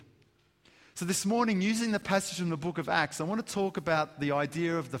So this morning, using the passage from the book of Acts, I want to talk about the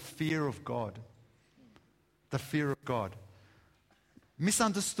idea of the fear of God. The fear of God.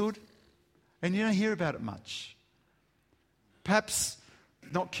 Misunderstood, and you don't hear about it much. Perhaps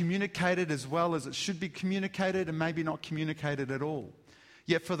not communicated as well as it should be communicated, and maybe not communicated at all.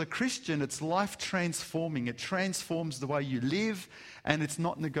 Yet for the Christian, it's life transforming. It transforms the way you live, and it's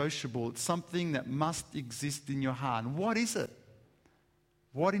not negotiable. It's something that must exist in your heart. And what is it?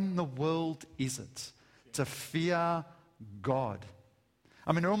 What in the world is it? To fear God.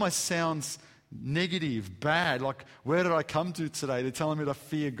 I mean, it almost sounds negative, bad, like, where did I come to today? They're telling me to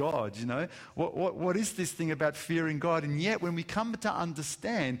fear God, you know? What is this thing about fearing God? And yet, when we come to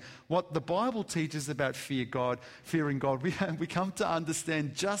understand what the Bible teaches about fearing God, we come to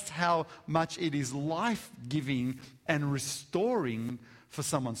understand just how much it is life-giving and restoring for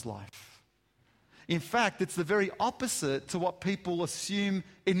someone's life. In fact, it's the very opposite to what people assume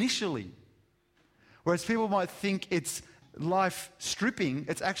initially. Whereas people might think it's life-stripping,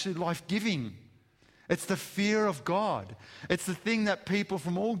 it's actually life-giving. It's the fear of God. It's the thing that people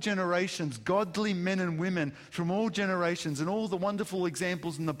from all generations, godly men and women from all generations, and all the wonderful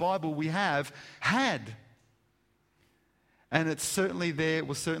examples in the Bible we have, had. And it's certainly there, it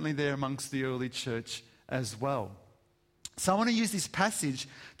was certainly there amongst the early church as well. So I want to use this passage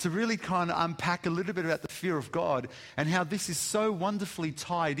to really kind of unpack a little bit about the fear of God and how this is so wonderfully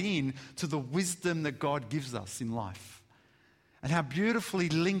tied in to the wisdom that God gives us in life. And how beautifully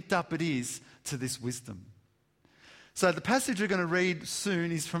linked up it is to this wisdom. So the passage we're going to read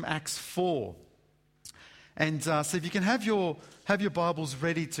soon is from Acts 4. And so if you can have your Bibles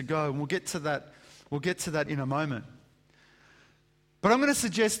ready to go, and we'll get to that in a moment. But I'm going to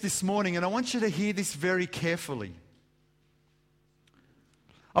suggest this morning, and I want you to hear this very carefully.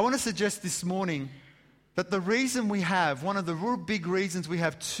 I want to suggest this morning that the reason we have, one of the real big reasons we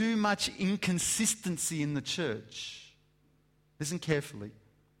have too much inconsistency in the church, listen carefully,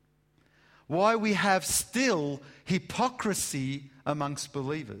 why we have still hypocrisy amongst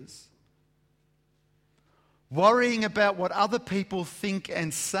believers, worrying about what other people think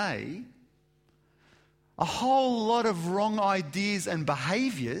and say, a whole lot of wrong ideas and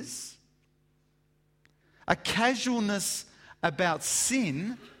behaviors, a casualness about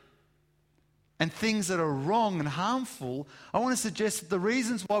sin and things that are wrong and harmful. I want to suggest that the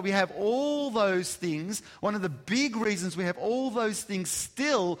reasons why we have all those things, one of the big reasons we have all those things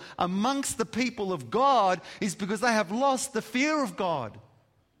still amongst the people of God, is because they have lost the fear of God.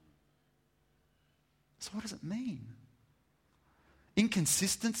 So what does it mean?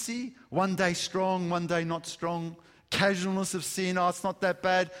 Inconsistency, one day strong, one day not strong, casualness of sin, oh, it's not that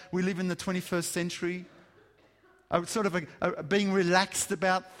bad, we live in the 21st century. Being relaxed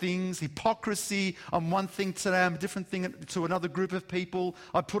about things, hypocrisy on one thing today, I'm a different thing to another group of people.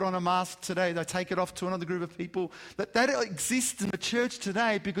 I put on a mask today, they take it off to another group of people. That exists in the church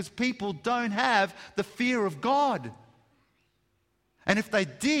today because people don't have the fear of God. And if they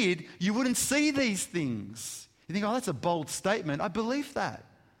did, you wouldn't see these things. You think, oh, that's a bold statement. I believe that.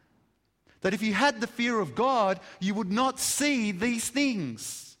 That if you had the fear of God, you would not see these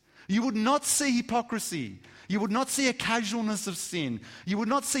things. You would not see hypocrisy. You would not see a casualness of sin. You would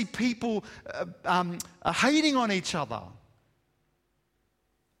not see people hating on each other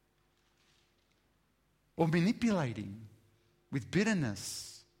or manipulating with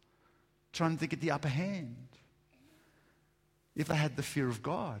bitterness, trying to get the upper hand if they had the fear of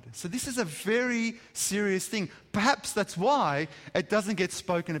God. So this is a very serious thing. Perhaps that's why it doesn't get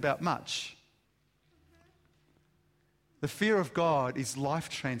spoken about much. The fear of God is life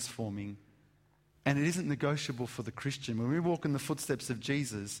transforming. And it isn't negotiable for the Christian. When we walk in the footsteps of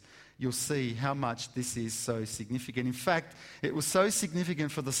Jesus, you'll see how much this is so significant. In fact, it was so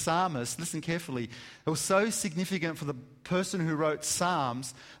significant for the psalmist, listen carefully, it was so significant for the person who wrote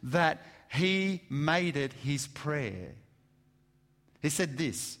Psalms that he made it his prayer. He said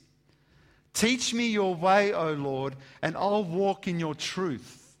this, "Teach me your way, O Lord, and I'll walk in your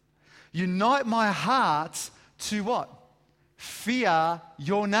truth. Unite my heart to" what? "Fear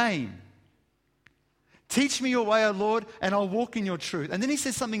your name. Teach me your way, O Lord, and I'll walk in your truth." And then he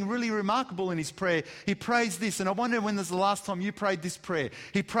says something really remarkable in his prayer. He prays this, and I wonder when was the last time you prayed this prayer.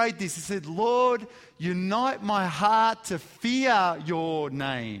 He prayed this. He said, "Lord, unite my heart to fear your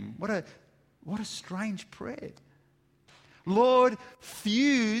name." What a strange prayer. Lord,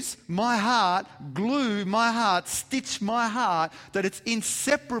 fuse my heart, glue my heart, stitch my heart, that it's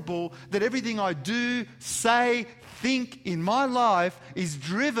inseparable, that everything I do, say, think in my life is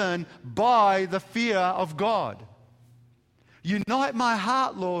driven by the fear of God. Unite my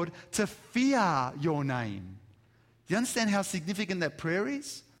heart, Lord, to fear your name. Do you understand how significant that prayer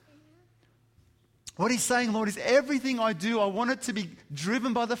is? What he's saying, Lord, is everything I do, I want it to be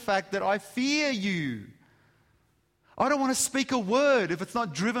driven by the fact that I fear you. I don't want to speak a word if it's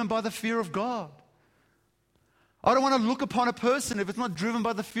not driven by the fear of God. I don't want to look upon a person if it's not driven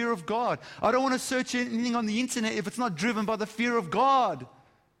by the fear of God. I don't want to search anything on the internet if it's not driven by the fear of God.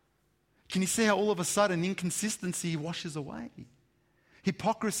 Can you see how all of a sudden inconsistency washes away?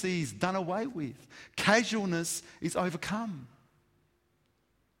 Hypocrisy is done away with. Casualness is overcome.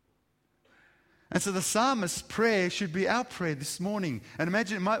 And so the psalmist's prayer should be our prayer this morning. And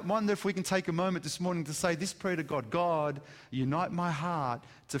imagine, wonder if we can take a moment this morning to say this prayer to God. God, unite my heart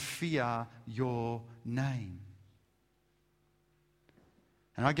to fear your name.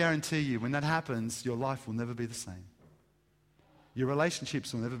 And I guarantee you, when that happens, your life will never be the same. Your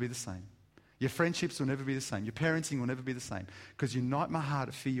relationships will never be the same. Your friendships will never be the same. Your parenting will never be the same. Because unite my heart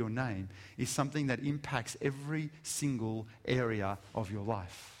to fear your name is something that impacts every single area of your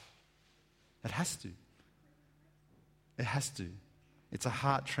life. It has to. It has to. It's a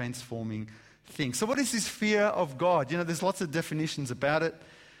heart-transforming thing. So what is this fear of God? You know, there's lots of definitions about it.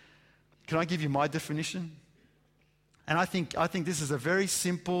 Can I give you my definition? And I think this is a very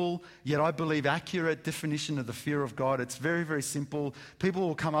simple, yet I believe accurate definition of the fear of God. It's very, very simple. People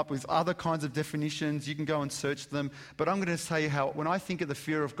will come up with other kinds of definitions. You can go and search them. But I'm going to tell you how, when I think of the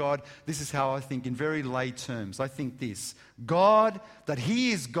fear of God, this is how I think in very lay terms. I think this: God, that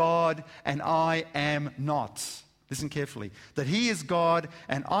He is God and I am not. Listen carefully. That He is God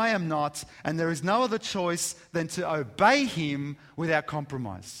and I am not, and there is no other choice than to obey Him without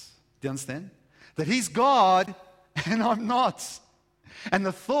compromise. Do you understand? That He's God and I'm not. And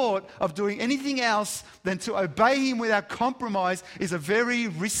the thought of doing anything else than to obey Him without compromise is a very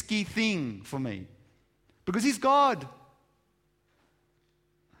risky thing for me. Because He's God.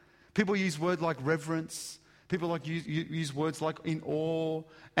 People use words like reverence. People use words like in awe.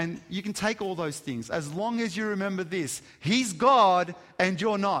 And you can take all those things as long as you remember this: He's God and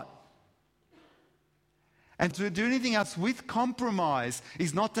you're not. And to do anything else with compromise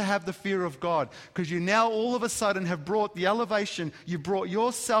is not to have the fear of God, because you now all of a sudden have brought the elevation, you brought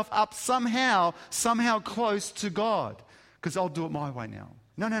yourself up somehow close to God. Because I'll do it my way now.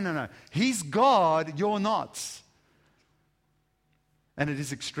 No. He's God, you're not. And it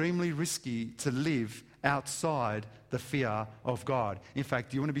is extremely risky to live outside the fear of God. In fact,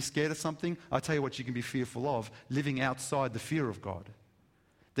 do you want to be scared of something? I'll tell you what you can be fearful of: living outside the fear of God.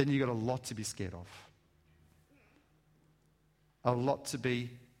 Then you've got a lot to be scared of. A lot to be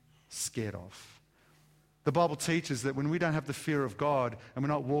scared of. The Bible teaches that when we don't have the fear of God and we're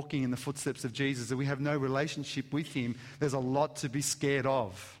not walking in the footsteps of Jesus, and we have no relationship with Him, there's a lot to be scared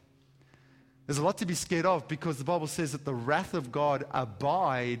of. There's a lot to be scared of, because the Bible says that the wrath of God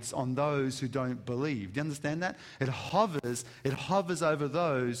abides on those who don't believe. Do you understand that? It hovers over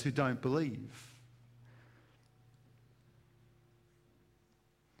those who don't believe.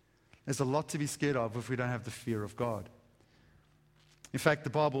 There's a lot to be scared of if we don't have the fear of God. In fact, the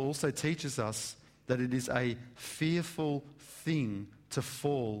Bible also teaches us that it is a fearful thing to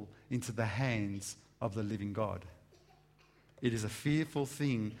fall into the hands of the living God. It is a fearful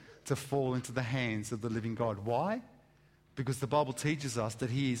thing to fall into the hands of the living God. Why? Because the Bible teaches us that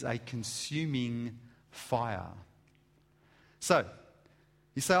He is a consuming fire. So,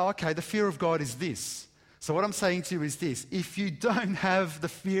 you say, okay, the fear of God is this. So what I'm saying to you is this: if you don't have the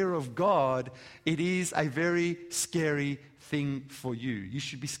fear of God, it is a very scary thing for you. You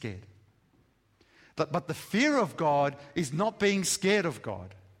should be scared. But the fear of God is not being scared of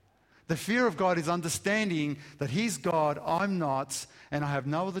God. The fear of God is understanding that He's God, I'm not, and I have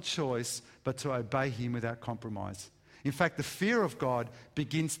no other choice but to obey Him without compromise. In fact, the fear of God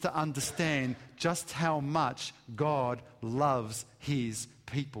begins to understand just how much God loves His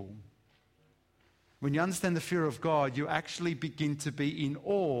people. When you understand the fear of God, you actually begin to be in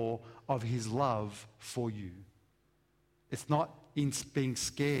awe of His love for you. It's not in being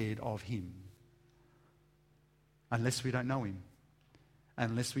scared of Him. Unless we don't know Him.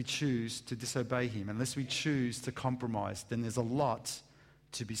 Unless we choose to disobey Him. Unless we choose to compromise. Then there's a lot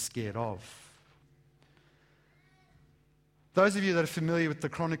to be scared of. Those of you that are familiar with the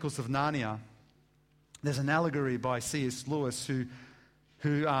Chronicles of Narnia, there's an allegory by C.S. Lewis who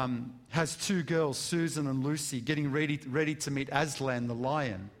has two girls, Susan and Lucy, getting ready to meet Aslan the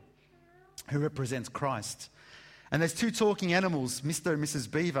lion, who represents Christ. And there's two talking animals, Mr. and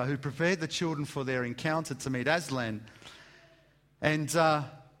Mrs. Beaver, who prepared the children for their encounter to meet Aslan. And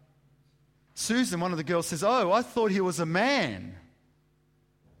Susan, one of the girls, says, "Oh, I thought he was a man."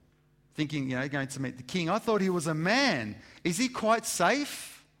 Thinking, going to meet the king. "I thought he was a man. Is he quite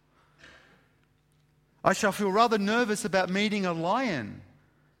safe? I shall feel rather nervous about meeting a lion."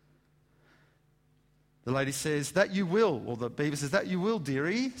 The lady says, "That you will," or the beaver says, "That you will,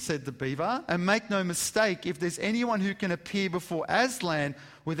 dearie," said the beaver. "And make no mistake, if there's anyone who can appear before Aslan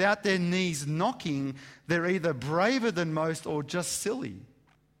without their knees knocking, they're either braver than most or just silly."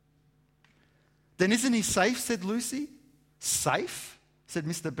 "Then isn't he safe?" said Lucy. "Safe?" said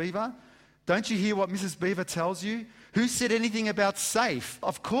Mr. Beaver. "Don't you hear what Mrs. Beaver tells you? Who said anything about safe?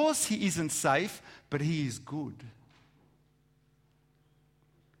 Of course he isn't safe, but he is good.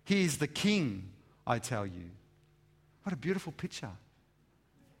 He is the king, I tell you." What a beautiful picture.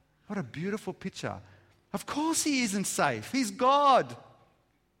 What a beautiful picture. Of course he isn't safe. He's God.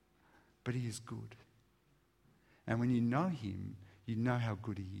 But he is good. And when you know him, you know how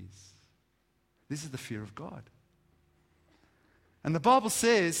good he is. This is the fear of God. And the Bible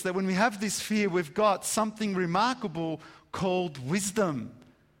says that when we have this fear, we've got something remarkable called wisdom.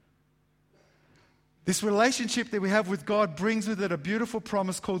 This relationship that we have with God brings with it a beautiful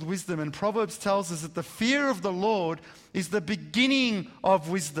promise called wisdom. And Proverbs tells us that the fear of the Lord is the beginning of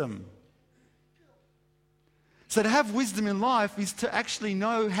wisdom. So to have wisdom in life is to actually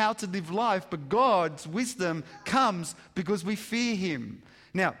know how to live life, but God's wisdom comes because we fear him.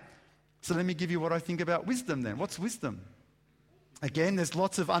 Now, so let me give you what I think about wisdom then. What's wisdom? Again, there's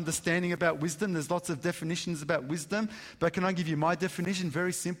lots of understanding about wisdom. There's lots of definitions about wisdom. But can I give you my definition?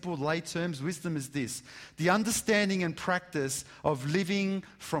 Very simple, lay terms. Wisdom is this: the understanding and practice of living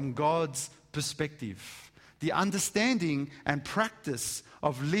from God's perspective. The understanding and practice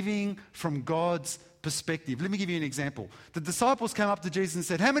of living from God's perspective. Let me give you an example. The disciples came up to Jesus and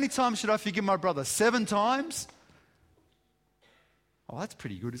said, "How many times should I forgive my brother? 7 times? Oh, that's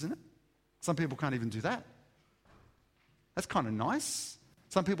pretty good, isn't it? Some people can't even do that. That's kind of nice.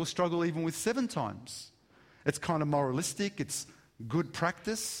 Some people struggle even with 7 times. It's kind of moralistic. It's good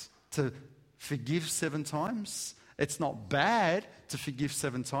practice to forgive 7 times. It's not bad to forgive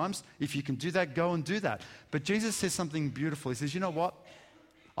 7 times. If you can do that, go and do that." But Jesus says something beautiful. He says, "You know what?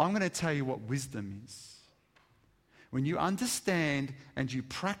 I'm going to tell you what wisdom is. When you understand and you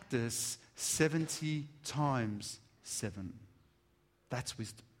practice 70 times 7, that's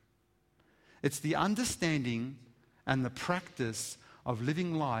wisdom. It's the understanding and the practice of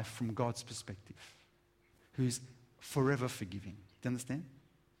living life from God's perspective, who's forever forgiving." Do you understand?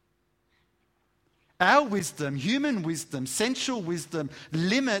 Our wisdom, human wisdom, sensual wisdom,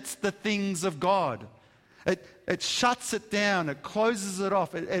 limits the things of God. It shuts it down. It closes it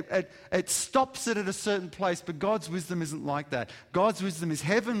off. It stops it at a certain place. But God's wisdom isn't like that. God's wisdom is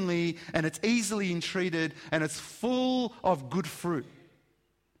heavenly, and it's easily entreated, and it's full of good fruit.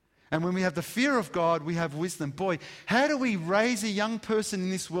 And when we have the fear of God, we have wisdom. Boy, how do we raise a young person in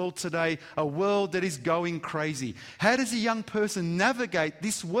this world today, a world that is going crazy? How does a young person navigate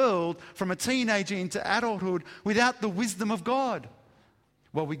this world from a teenager into adulthood without the wisdom of God?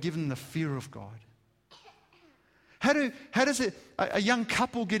 Well, we give them the fear of God. How does a young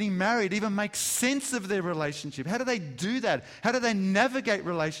couple getting married even make sense of their relationship? How do they do that? How do they navigate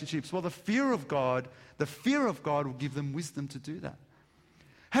relationships? Well, the fear of God will give them wisdom to do that.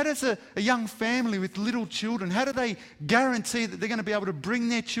 How does a young family with little children, how do they guarantee that they're going to be able to bring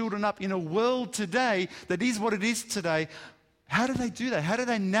their children up in a world today that is what it is today? How do they do that? How do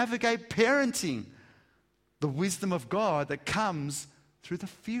they navigate parenting? The wisdom of God that comes through the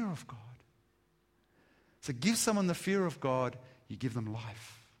fear of God. So give someone the fear of God, you give them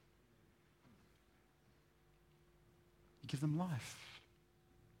life. You give them life.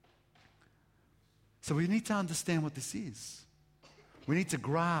 So we need to understand what this is. We need to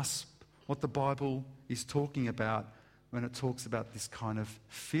grasp what the Bible is talking about when it talks about this kind of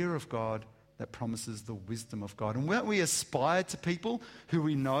fear of God that promises the wisdom of God. And won't we aspire to people who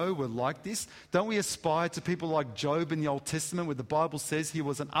we know were like this? Don't we aspire to people like Job in the Old Testament, where the Bible says he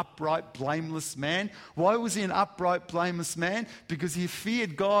was an upright, blameless man? Why was he an upright, blameless man? Because he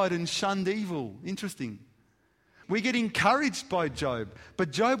feared God and shunned evil. Interesting. We get encouraged by Job,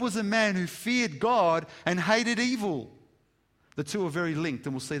 but Job was a man who feared God and hated evil. The two are very linked,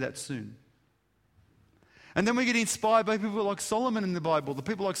 and we'll see that soon. And then we get inspired by people like Solomon in the Bible, the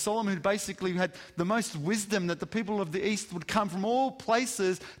people like Solomon who basically had the most wisdom, that the people of the East would come from all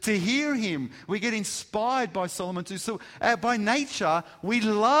places to hear him. We get inspired by Solomon too. So by nature, we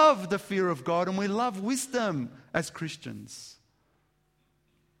love the fear of God and we love wisdom as Christians.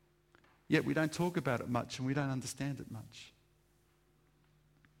 Yet we don't talk about it much and we don't understand it much.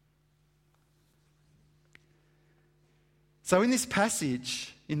 So in this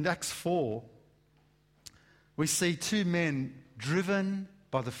passage, in Acts 4, we see 2 men driven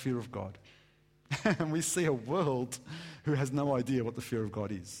by the fear of God. And we see a world who has no idea what the fear of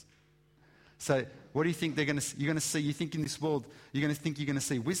God is. So what do you think you're going to see? You think in this world, you're going to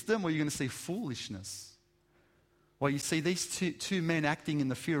see wisdom, or you're going to see foolishness? Well, you see these two men acting in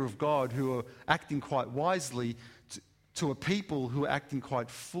the fear of God who are acting quite wisely to a people who are acting quite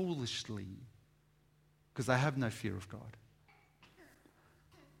foolishly because they have no fear of God.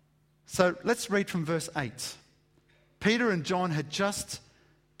 So let's read from verse 8. Peter and John had just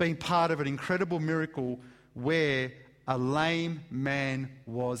been part of an incredible miracle where a lame man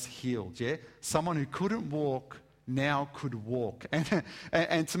was healed. Yeah? Someone who couldn't walk now could walk.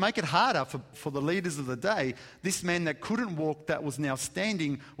 And to make it harder for the leaders of the day, this man that couldn't walk, that was now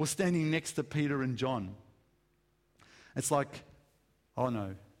standing, was standing next to Peter and John. It's like, oh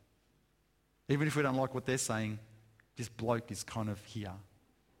no, even if we don't like what they're saying, this bloke is kind of here.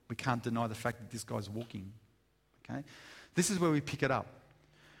 We can't deny the fact that this guy's walking. Okay? This is where we pick it up.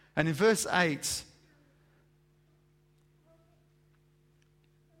 And in verse 8,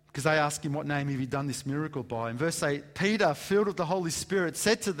 because they ask him what name have you done this miracle by. In verse 8, Peter, filled with the Holy Spirit,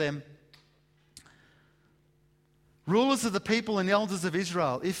 said to them, rulers of the people and elders of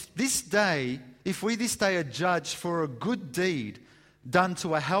Israel, if we this day are judged for a good deed done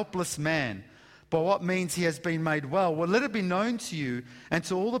to a helpless man, by what means he has been made well, let it be known to you and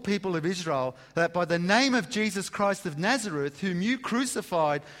to all the people of Israel that by the name of Jesus Christ of Nazareth, whom you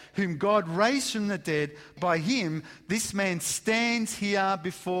crucified, whom God raised from the dead, by him this man stands here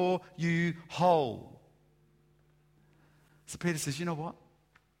before you whole. So Peter says, you know what?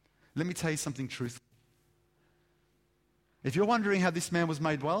 Let me tell you something truthful. If you're wondering how this man was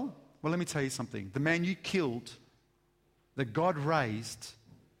made well, let me tell you something. The man you killed, that God raised,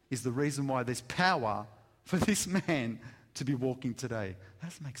 is the reason why there's power for this man to be walking today. That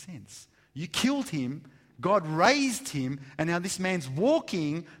doesn't make sense. You killed him, God raised him, and now this man's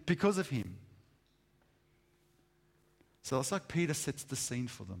walking because of him. So it's like Peter sets the scene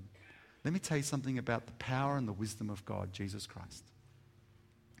for them. Let me tell you something about the power and the wisdom of God, Jesus Christ.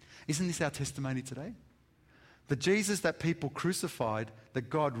 Isn't this our testimony today? The Jesus that people crucified, that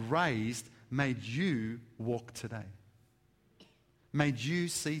God raised, made you walk today. Made you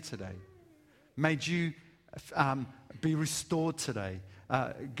see today, made you be restored today,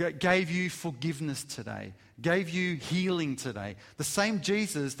 gave you forgiveness today, gave you healing today. The same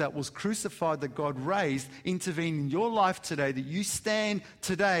Jesus that was crucified, that God raised, intervened in your life today, that you stand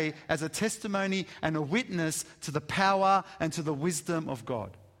today as a testimony and a witness to the power and to the wisdom of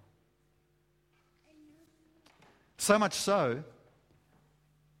God. So much so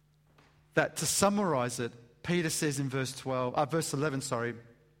that, to summarize it, Peter says in verse 11,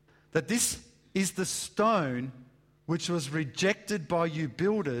 that this is the stone which was rejected by you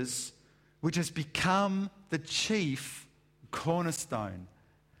builders, which has become the chief cornerstone.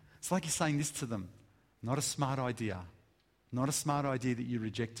 It's like he's saying this to them. Not a smart idea. Not a smart idea that you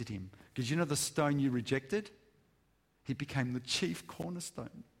rejected him. Because you know the stone you rejected? He became the chief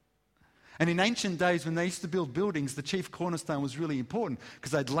cornerstone. And in ancient days, when they used to build buildings, the chief cornerstone was really important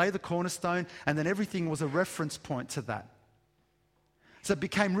because they'd lay the cornerstone and then everything was a reference point to that. So it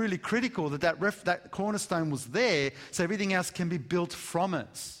became really critical that cornerstone was there so everything else can be built from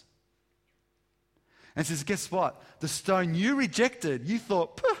it. And says, guess what? The stone you rejected, you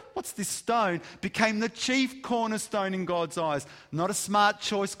thought, what's this stone? Became the chief cornerstone in God's eyes. Not a smart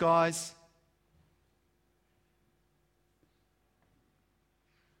choice, guys.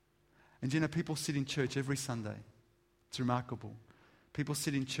 And you know, people sit in church every Sunday. It's remarkable. People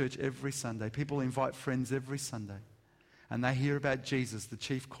sit in church every Sunday. People invite friends every Sunday. And they hear about Jesus, the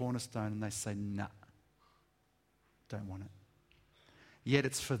chief cornerstone, and they say, nah, don't want it. Yet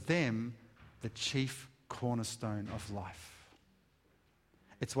it's for them the chief cornerstone of life.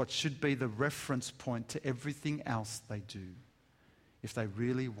 It's what should be the reference point to everything else they do if they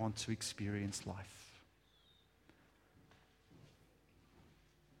really want to experience life.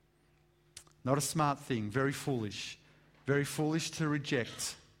 Not a smart thing, very foolish to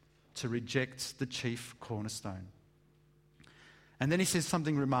reject the chief cornerstone. And then he says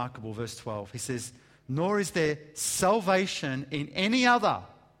something remarkable, verse 12. He says, nor is there salvation in any other,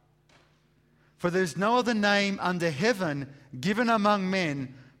 for there's no other name under heaven given among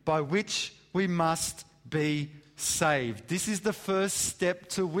men by which we must be saved. This is the first step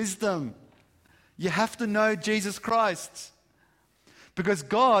to wisdom. You have to know Jesus Christ. Because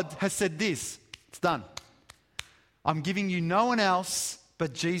God has said this, it's done. I'm giving you no one else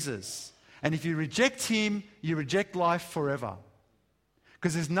but Jesus. And if you reject him, you reject life forever.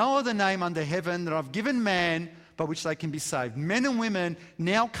 Because there's no other name under heaven that I've given man by which they can be saved. Men and women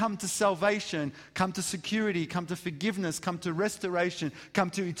now come to salvation, come to security, come to forgiveness, come to restoration, come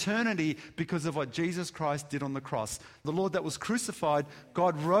to eternity because of what Jesus Christ did on the cross. The Lord that was crucified,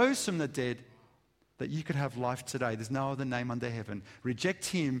 God rose from the dead, that you could have life today. There's no other name under heaven. Reject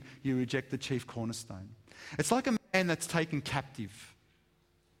him, you reject the chief cornerstone. It's like a man that's taken captive.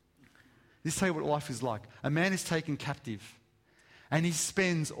 This tell you what life is like. A man is taken captive, and he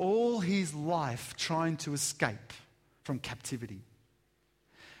spends all his life trying to escape from captivity.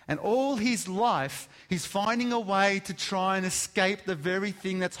 And all his life, he's finding a way to try and escape the very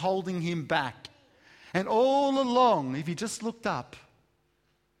thing that's holding him back. And all along, if he just looked up,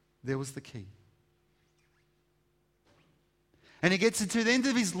 there was the key. And he gets to the end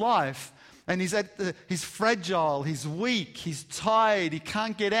of his life, and he's fragile, he's weak, he's tired, he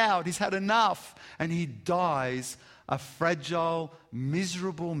can't get out, he's had enough, and he dies a fragile,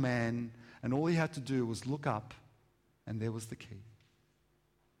 miserable man, and all he had to do was look up, and there was the key.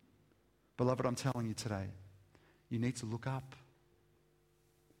 Beloved, I'm telling you today, you need to look up.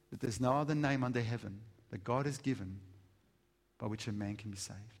 That there's no other name under heaven that God has given by which a man can be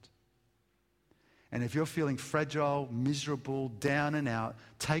saved. And if you're feeling fragile, miserable, down and out,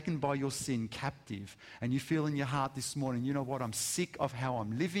 taken by your sin, captive, and you feel in your heart this morning, you know what, I'm sick of how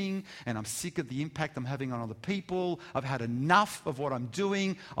I'm living, and I'm sick of the impact I'm having on other people, I've had enough of what I'm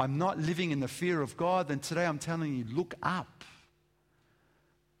doing, I'm not living in the fear of God, then today I'm telling you, look up.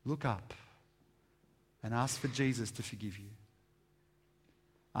 Look up. And ask for Jesus to forgive you.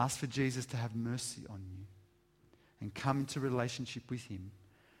 Ask for Jesus to have mercy on you. And come into relationship with him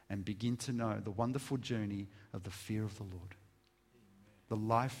and begin to know the wonderful journey of the fear of the Lord. The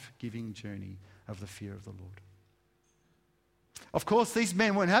life-giving journey of the fear of the Lord. Of course, these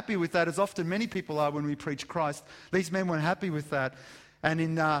men weren't happy with that, as often many people are when we preach Christ. These men weren't happy with that. And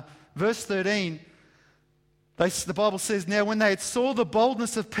in verse 13, the Bible says, now when they had saw the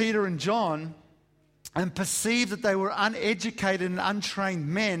boldness of Peter and John, and perceived that they were uneducated and untrained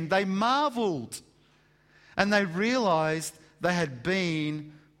men, they marveled. And they realized they had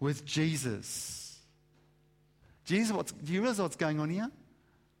been with Jesus. Do you realize what's going on here?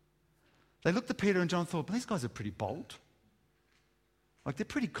 They looked at Peter and John and thought, but these guys are pretty bold. Like, they're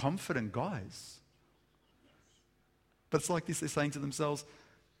pretty confident guys. But it's like this, they're saying to themselves,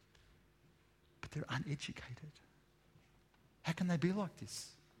 but they're uneducated. How can they be like this?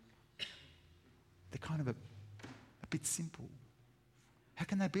 They're kind of a bit simple. How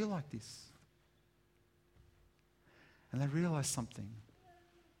can they be like this? And they realize something.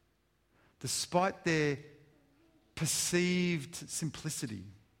 Despite their perceived simplicity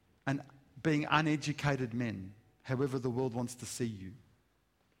and being uneducated men, however the world wants to see you,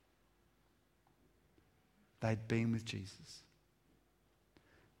 they'd been with Jesus.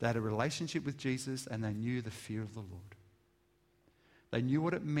 They had a relationship with Jesus, and they knew the fear of the Lord. They knew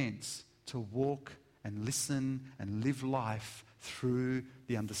what it meant to walk and listen and live life through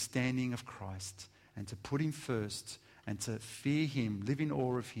the understanding of Christ, and to put him first, and to fear him, live in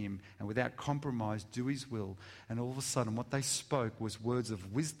awe of him, and without compromise do his will. And all of a sudden what they spoke was words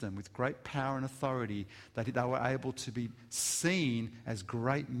of wisdom with great power and authority, that they were able to be seen as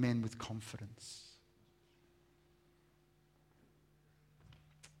great men with confidence.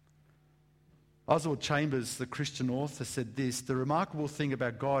 Oswald Chambers, the Christian author, said this: the remarkable thing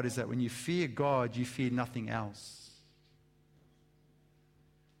about God is that when you fear God, you fear nothing else.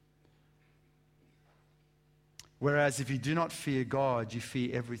 Whereas if you do not fear God, you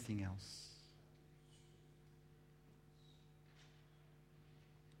fear everything else.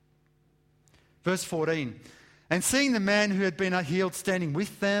 Verse 14, and seeing the man who had been healed standing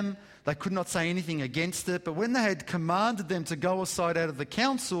with them, they could not say anything against it. But when they had commanded them to go aside out of the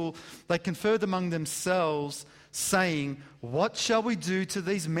council, they conferred among themselves, saying, what shall we do to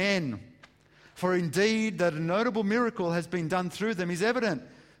these men? For indeed that a notable miracle has been done through them is evident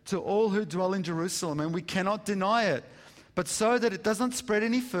to all who dwell in Jerusalem, and we cannot deny it. But so that it doesn't spread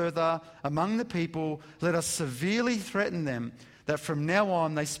any further among the people, let us severely threaten them that from now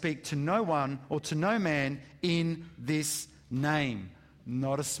on they speak to no one or to no man in this name.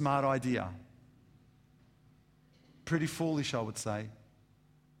 Not a smart idea. Pretty foolish, I would say.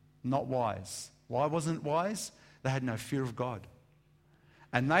 Not wise. Why wasn't it wise? They had no fear of God.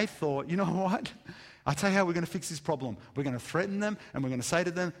 And they thought, you know what? I'll tell you how we're going to fix this problem. We're going to threaten them, and we're going to say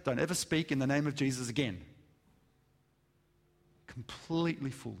to them, don't ever speak in the name of Jesus again.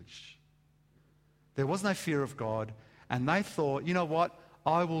 Completely foolish. There was no fear of God, and they thought, you know what?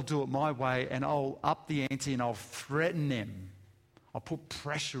 I will do it my way, and I'll up the ante, and I'll threaten them. I'll put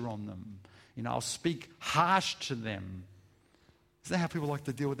pressure on them. I'll speak harsh to them. Isn't that how people like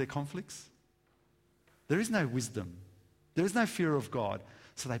to deal with their conflicts? There is no wisdom. There is no fear of God,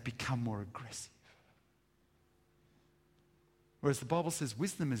 so they become more aggressive. Whereas the Bible says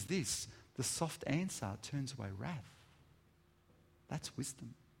wisdom is this: the soft answer turns away wrath. That's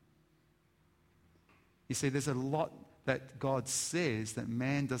wisdom. You see, there's a lot that God says that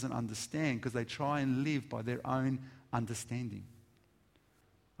man doesn't understand because they try and live by their own understanding.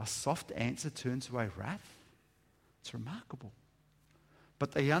 A soft answer turns away wrath. It's remarkable.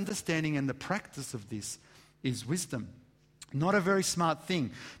 But the understanding and the practice of this is wisdom. Not a very smart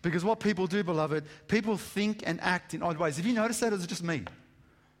thing. Because what people do, beloved, people think and act in odd ways. Have you noticed that, or is it just me?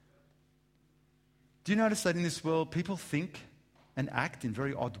 Do you notice that in this world, people think and act in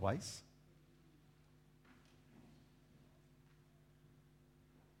very odd ways?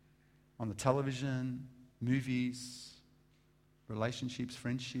 On the television, movies, relationships,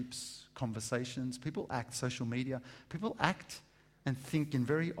 friendships, conversations, people act, social media, people act and think in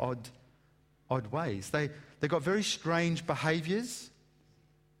very odd ways. They got very strange behaviors,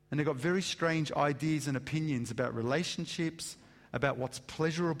 and they got very strange ideas and opinions about relationships, about what's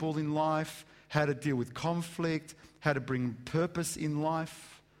pleasurable in life, how to deal with conflict, how to bring purpose in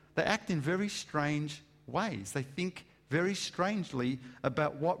life. They act in very strange ways. They think very strangely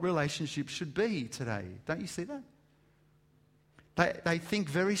about what relationships should be today. Don't you see that? They think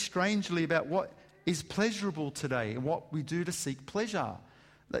very strangely about what is pleasurable today and what we do to seek pleasure.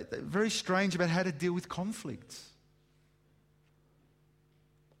 They're very strange about how to deal with conflict.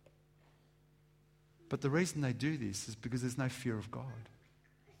 But the reason they do this is because there's no fear of God.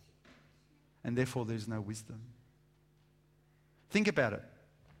 And therefore there's no wisdom. Think about it.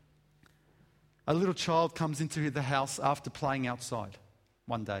 A little child comes into the house after playing outside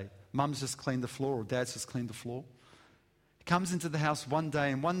one day. Mum's just cleaned the floor, or dad's just cleaned the floor. He comes into the house one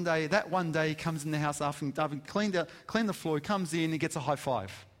day, and that one day he comes in the house after having cleaned the floor. He comes in, he gets a high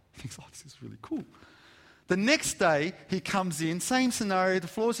five. He thinks, oh, this is really cool. The next day he comes in, same scenario, the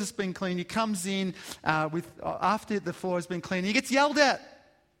floor's just been cleaned. He comes in after the floor has been cleaned, he gets yelled at.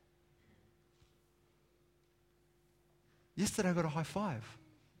 Yesterday I got a high five.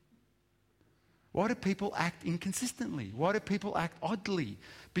 Why do people act inconsistently? Why do people act oddly?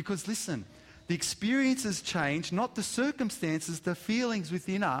 Because listen, the experiences change, not the circumstances, the feelings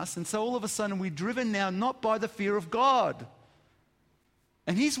within us. And so all of a sudden we're driven now not by the fear of God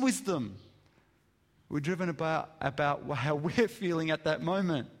and His wisdom. We're driven about how we're feeling at that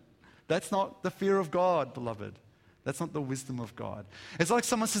moment. That's not the fear of God, beloved. That's not the wisdom of God. It's like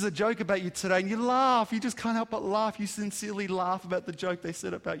someone says a joke about you today and you laugh. You just can't help but laugh. You sincerely laugh about the joke they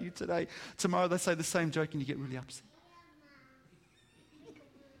said about you today. Tomorrow they say the same joke and you get really upset.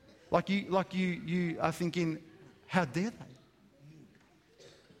 Like you are thinking, how dare they?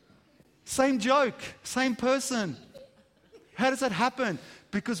 Same joke, same person. How does that happen?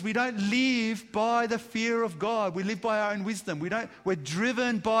 Because we don't live by the fear of God. We live by our own wisdom. We're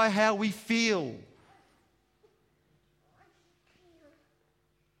driven by how we feel.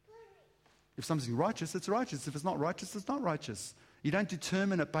 If something's righteous, it's righteous. If it's not righteous, it's not righteous. You don't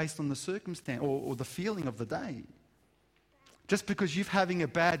determine it based on the circumstance or the feeling of the day. Just because you're having a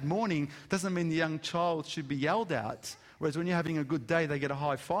bad morning doesn't mean the young child should be yelled at, whereas when you're having a good day, they get a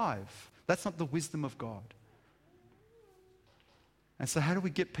high five. That's not the wisdom of God. And so how do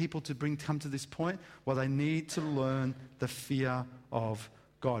we get people to come to this point? Well, they need to learn the fear of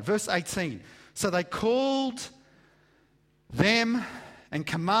God. Verse 18. So they called them and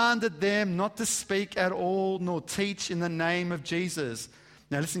commanded them not to speak at all nor teach in the name of Jesus.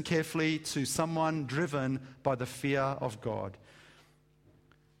 Now listen carefully to someone driven by the fear of God.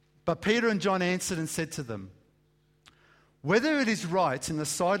 But Peter and John answered and said to them, whether it is right in the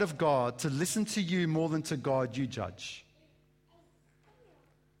sight of God to listen to you more than to God, you judge.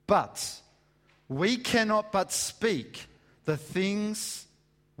 But we cannot but speak the things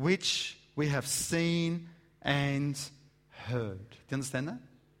which we have seen and heard. Do you understand that?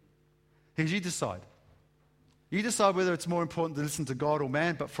 Here's you decide. You decide whether it's more important to listen to God or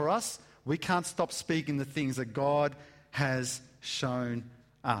man, but for us, we can't stop speaking the things that God has shown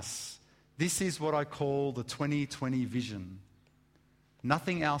us. This is what I call the 2020 vision.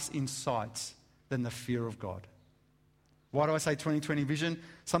 Nothing else in sight than the fear of God. Why do I say 2020 vision?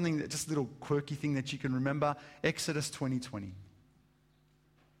 Something that, just a little quirky thing that you can remember. Exodus 2020.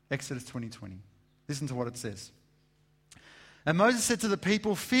 Exodus 2020. Listen to what it says. And Moses said to the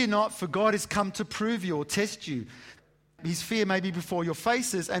people, fear not, for God is come to prove you or test you. His fear may be before your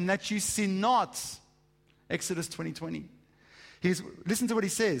faces, and that you sin not. Exodus 20:20. Listen to what he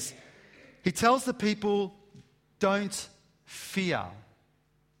says. He tells the people, don't fear.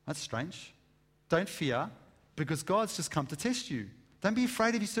 That's strange. Don't fear, because God's just come to test you. Don't be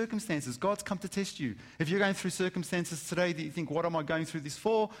afraid of your circumstances. God's come to test you. If you're going through circumstances today that you think, what am I going through this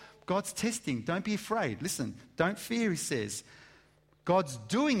for? God's testing. Don't be afraid. Listen, don't fear, he says. God's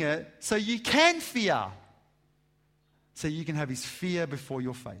doing it so you can fear. So you can have his fear before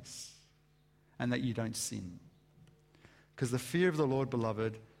your face and that you don't sin. Because the fear of the Lord,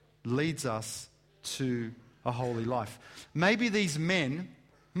 beloved, leads us to a holy life. Maybe these men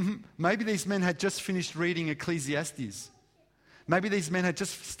had just finished reading Ecclesiastes. Maybe these men had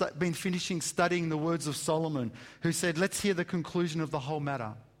just been finishing studying the words of Solomon, who said, let's hear the conclusion of the whole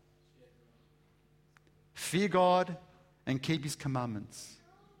matter. Fear God and keep his commandments,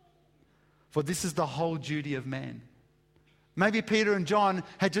 for this is the whole duty of man. Maybe Peter and John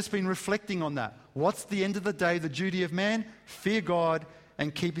had just been reflecting on that. What's the end of the day, the duty of man? Fear God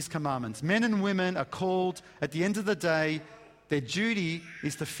and keep his commandments. Men and women are called at the end of the day, their duty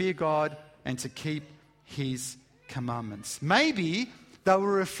is to fear God and to keep his commandments. Maybe they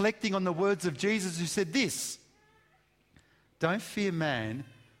were reflecting on the words of Jesus, who said this: don't fear man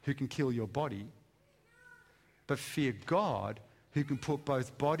who can kill your body, but fear God who can put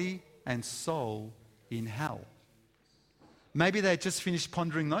both body and soul in hell. Maybe they had just finished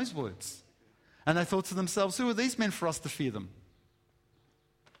pondering those words, and they thought to themselves, who are these men for us to fear them?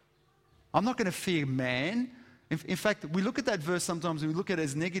 I'm not going to fear man. In fact, we look at that verse sometimes and we look at it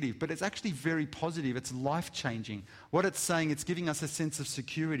as negative, but it's actually very positive. It's life-changing. What it's saying, it's giving us a sense of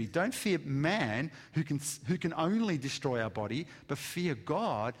security. Don't fear man who can only destroy our body, but fear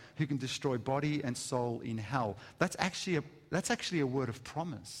God who can destroy body and soul in hell. That's actually a word of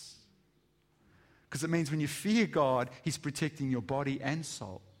promise. Because it means when you fear God, he's protecting your body and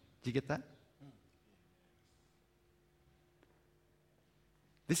soul. Do you get that?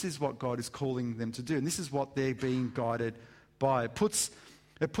 This is what God is calling them to do, and this is what they're being guided by. It puts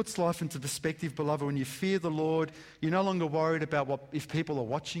life into perspective, beloved. When you fear the Lord, you're no longer worried about if people are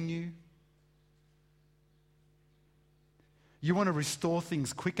watching you. You want to restore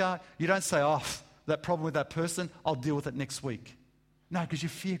things quicker. You don't say, that problem with that person, I'll deal with it next week. No, because you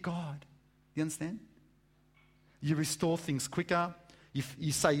fear God. You understand? You restore things quicker.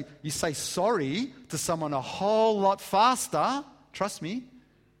 You say sorry to someone a whole lot faster. Trust me.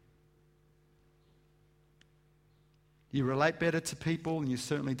 You relate better to people, and you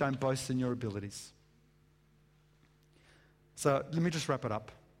certainly don't boast in your abilities. So let me just wrap it up.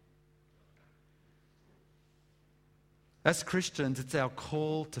 As Christians, it's our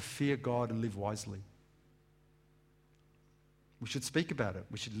call to fear God and live wisely. We should speak about it.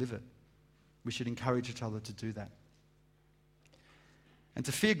 We should live it. We should encourage each other to do that. And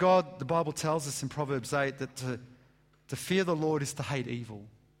to fear God, the Bible tells us in Proverbs 8 that to fear the Lord is to hate evil.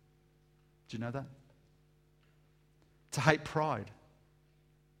 Do you know that? To hate pride,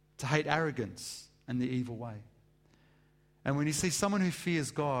 to hate arrogance and the evil way. And when you see someone who fears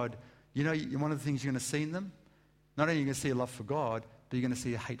God, you know, one of the things you're going to see in them, not only are you going to see a love for God, but you're going to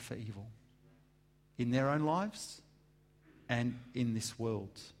see a hate for evil in their own lives and in this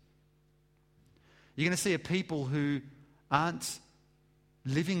world. You're going to see a people who aren't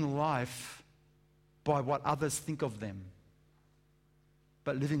living life by what others think of them,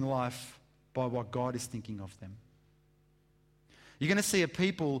 but living life by what God is thinking of them. You're going to see a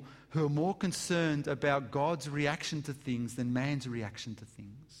people who are more concerned about God's reaction to things than man's reaction to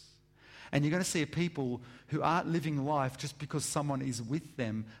things. And you're going to see a people who aren't living life just because someone is with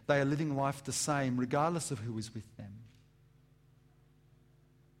them. They are living life the same regardless of who is with them.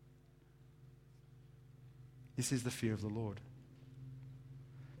 This is the fear of the Lord.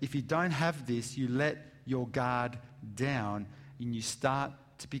 If you don't have this, you let your guard down and you start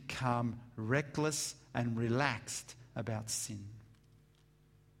to become reckless and relaxed about sin.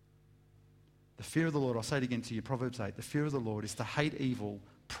 The fear of the Lord, I'll say it again to you, Proverbs 8, the fear of the Lord is to hate evil,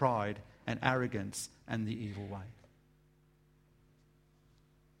 pride, and arrogance, and the evil way.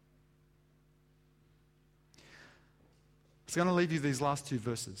 So I'm going to leave you these last two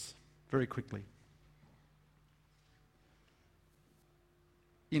verses very quickly.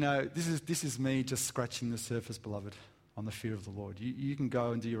 You know, this is me just scratching the surface, beloved, on the fear of the Lord. You can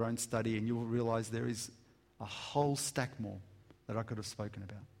go and do your own study and you will realize there is a whole stack more that I could have spoken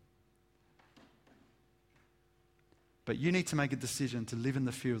about. But you need to make a decision to live in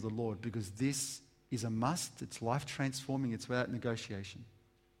the fear of the Lord, because this is a must. It's life transforming. It's without negotiation.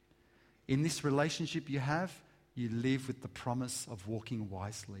 In this relationship you have, you live with the promise of walking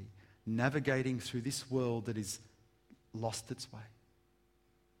wisely, navigating through this world that is lost its way.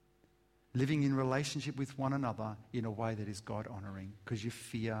 Living in relationship with one another in a way that is God-honoring, because you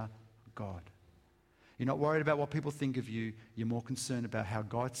fear God. You're not worried about what people think of you. You're more concerned about how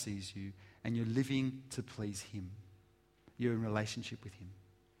God sees you, and you're living to please Him. You're in relationship with Him.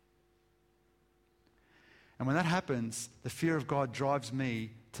 And when that happens, the fear of God drives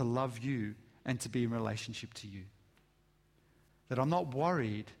me to love you and to be in relationship to you. That I'm not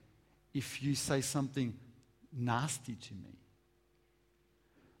worried if you say something nasty to me.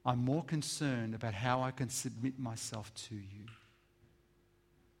 I'm more concerned about how I can submit myself to you.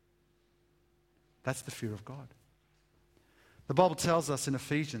 That's the fear of God. The Bible tells us in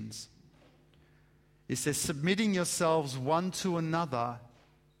Ephesians, it says, submitting yourselves one to another.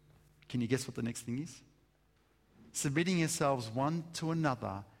 Can you guess what the next thing is? Submitting yourselves one to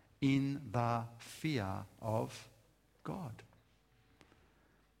another in the fear of God.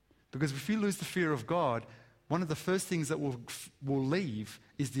 Because if you lose the fear of God, one of the first things that will leave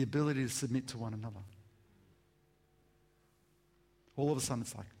is the ability to submit to one another. All of a sudden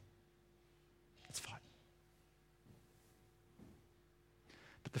it's like, let's fight.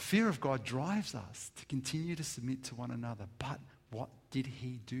 But the fear of God drives us to continue to submit to one another. But what did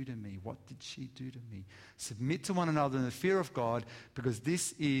he do to me? What did she do to me? Submit to one another in the fear of God, because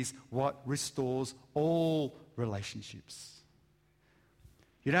this is what restores all relationships.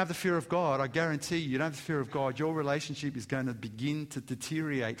 You don't have the fear of God, I guarantee you don't have the fear of God, your relationship is going to begin to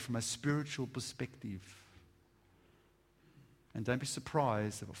deteriorate from a spiritual perspective. And don't be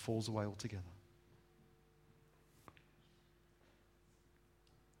surprised if it falls away altogether.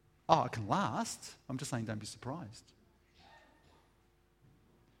 Oh, it can last. I'm just saying don't be surprised.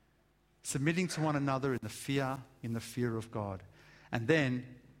 Submitting to one another in the fear of God. And then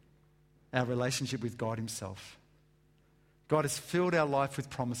our relationship with God himself. God has filled our life with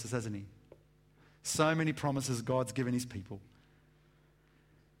promises, hasn't he? So many promises God's given his people.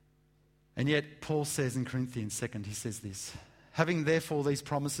 And yet Paul says in Corinthians 2, he says this, having therefore these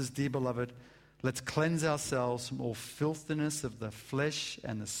promises, dear beloved, let's cleanse ourselves from all filthiness of the flesh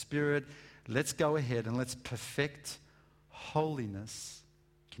and the spirit. Let's go ahead and let's perfect holiness.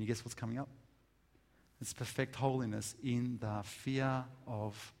 Can you guess what's coming up? Let's perfect holiness in the fear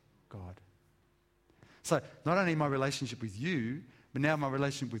of God. So not only my relationship with you, but now my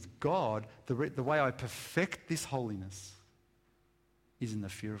relationship with God, the way I perfect this holiness is in the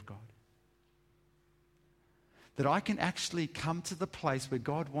fear of God. That I can actually come to the place where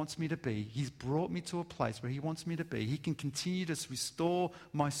God wants me to be. He's brought me to a place where he wants me to be. He can continue to restore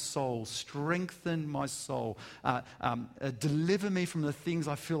my soul, strengthen my soul, deliver me from the things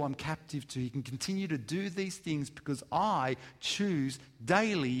I feel I'm captive to. He can continue to do these things because I choose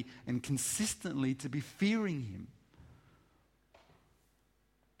daily and consistently to be fearing him.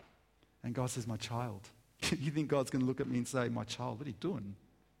 And God says, my child. You think God's going to look at me and say, my child, what are you doing?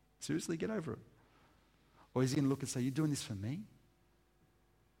 Seriously, get over it. Or is he going to look and say, you're doing this for me?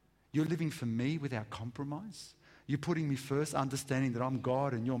 You're living for me without compromise? You're putting me first, understanding that I'm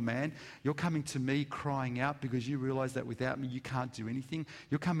God and you're man? You're coming to me crying out because you realize that without me you can't do anything?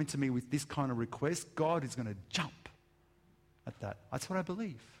 You're coming to me with this kind of request? God is going to jump at that. That's what I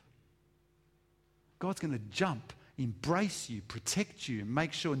believe. God's going to jump, embrace you, protect you, and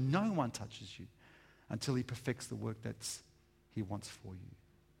make sure no one touches you until he perfects the work that he wants for you.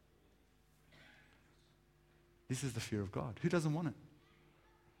 This is the fear of God. Who doesn't want it?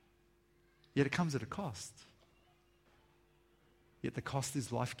 Yet it comes at a cost. Yet the cost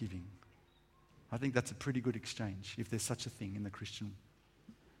is life-giving. I think that's a pretty good exchange, if there's such a thing in the Christian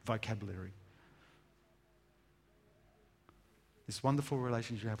vocabulary. This wonderful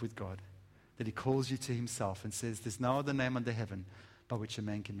relationship you have with God, that he calls you to himself and says, there's no other name under heaven by which a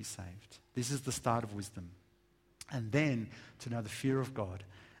man can be saved. This is the start of wisdom. And then to know the fear of God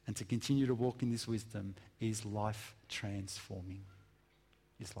and to continue to walk in this wisdom is life transforming.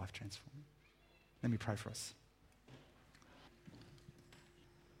 Is life transforming. Let me pray for us.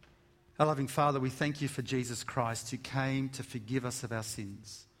 Our loving Father, we thank you for Jesus Christ who came to forgive us of our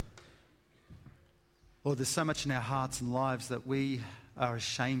sins. Lord, there's so much in our hearts and lives that we are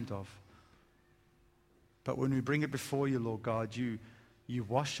ashamed of. But when we bring it before you, Lord God, you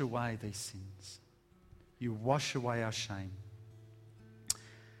wash away these sins. You wash away our shame.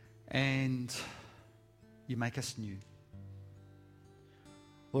 And you make us new.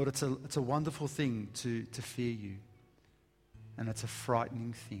 Lord, it's a wonderful thing to fear you. And it's a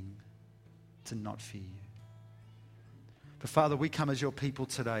frightening thing to not fear you. But Father, we come as your people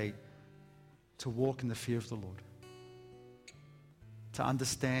today to walk in the fear of the Lord. To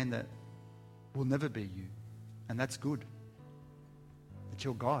understand that we'll never be you. And that's good. That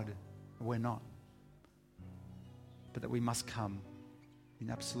you're God and we're not. But that we must come in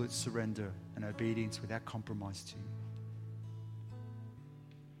absolute surrender and obedience without compromise to you.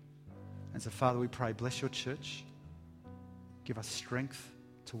 And so, Father, we pray, bless your church. Give us strength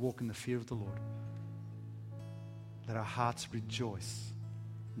to walk in the fear of the Lord. Let our hearts rejoice,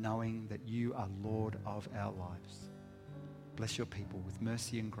 knowing that you are Lord of our lives. Bless your people with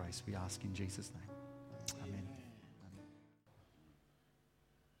mercy and grace, we ask in Jesus' name. Amen.